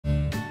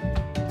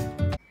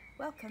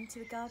Welcome to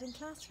the garden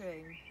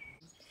classroom.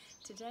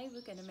 Today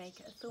we're going to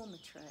make a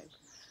thaumatrope,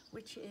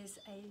 which is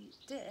a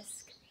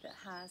disc that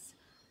has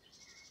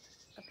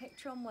a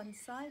picture on one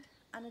side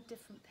and a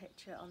different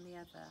picture on the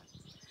other.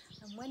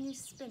 And when you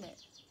spin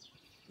it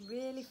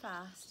really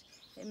fast,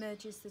 it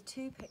merges the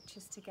two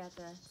pictures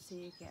together so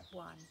you get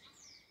one.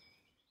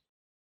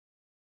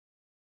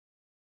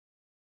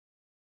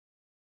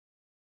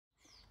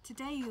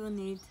 Today you will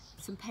need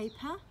some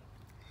paper,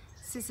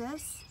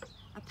 scissors,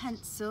 a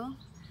pencil,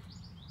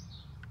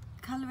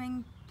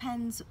 colouring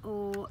pens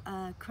or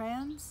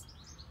crayons,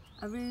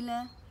 a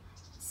ruler,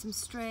 some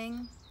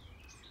string,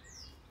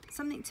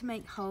 something to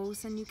make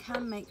holes, and you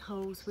can make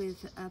holes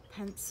with a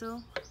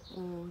pencil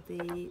or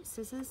the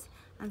scissors,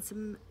 and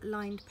some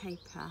lined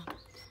paper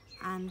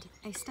and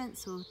a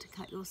stencil to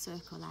cut your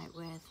circle out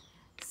with.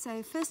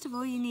 So first of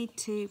all you need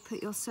to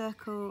put your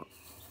circle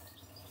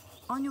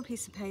on your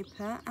piece of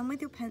paper and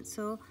with your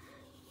pencil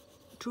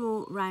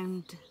draw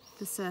round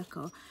the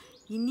circle.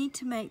 You need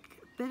to make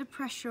a bit of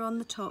pressure on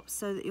the top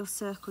so that your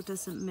circle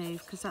doesn't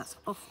move, because that's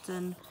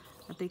often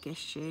a big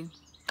issue.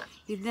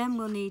 You then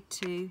will need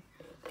to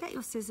get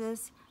your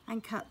scissors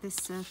and cut this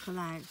circle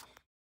out.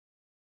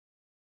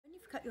 When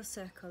you've cut your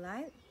circle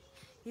out,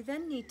 you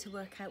then need to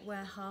work out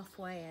where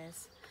halfway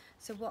is.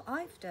 So what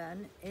I've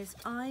done is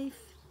I've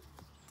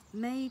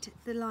made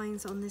the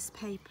lines on this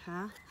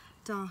paper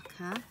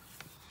darker,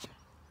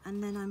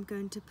 and then I'm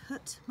going to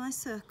put my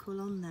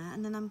circle on there,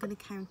 and then I'm going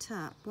to count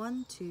up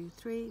 1, 2,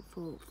 3,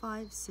 4,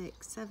 5,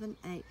 6, 7,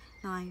 8,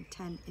 9,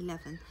 10,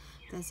 11.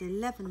 There's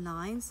 11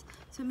 lines,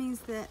 so it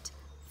means that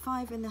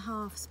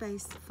 5½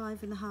 space,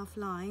 5½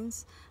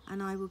 lines,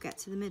 and I will get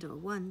to the middle.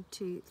 1,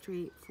 2,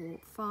 3, 4,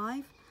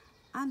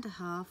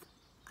 5½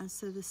 and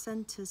so the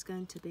centre is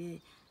going to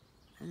be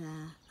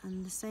there,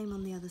 and the same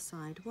on the other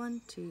side.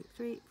 1, 2,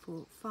 3,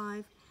 4,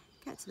 5,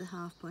 get to the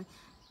half point,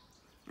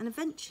 and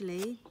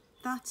eventually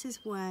that is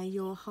where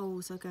your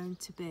holes are going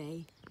to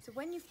be. So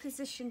when you've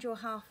positioned your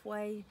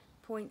halfway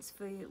points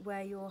for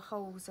where your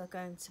holes are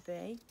going to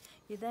be,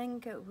 you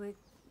then we're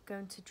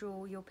going to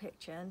draw your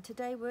picture, and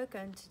today we're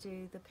going to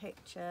do the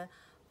picture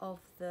of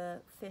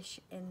the fish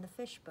in the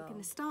fishbowl. We're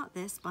going to start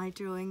this by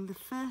drawing the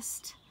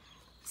first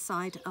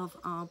side of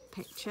our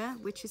picture,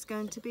 which is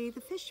going to be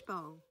the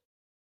fishbowl.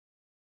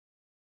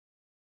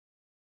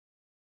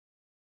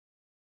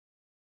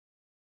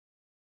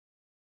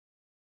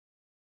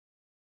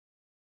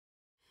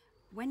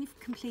 When you've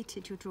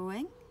completed your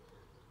drawing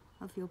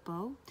of your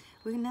bowl,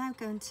 we're now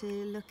going to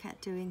look at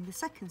doing the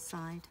second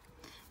side.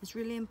 It's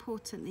really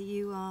important that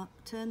you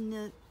turn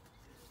the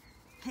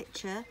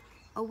picture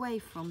away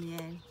from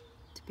you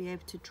to be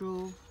able to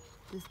draw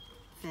the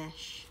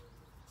fish.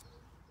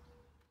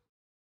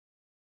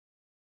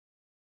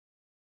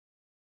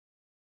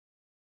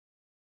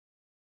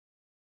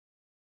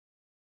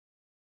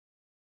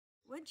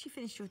 Once you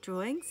finish your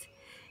drawings,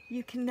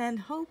 you can then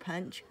hole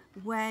punch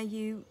where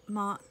you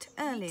marked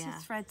earlier. You need to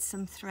thread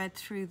some thread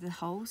through the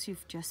holes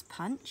you've just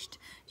punched.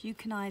 You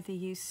can either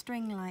use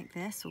string like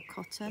this or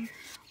cotton,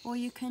 or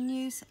you can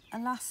use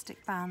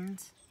elastic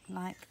band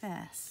like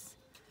this.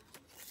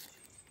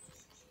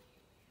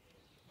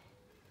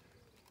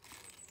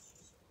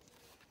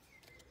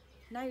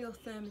 Now your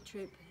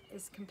Thaumatrope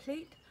is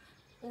complete.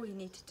 All you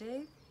need to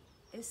do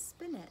is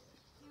spin it.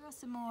 Here are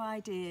some more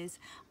ideas,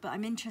 but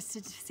I'm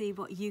interested to see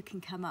what you can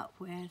come up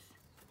with.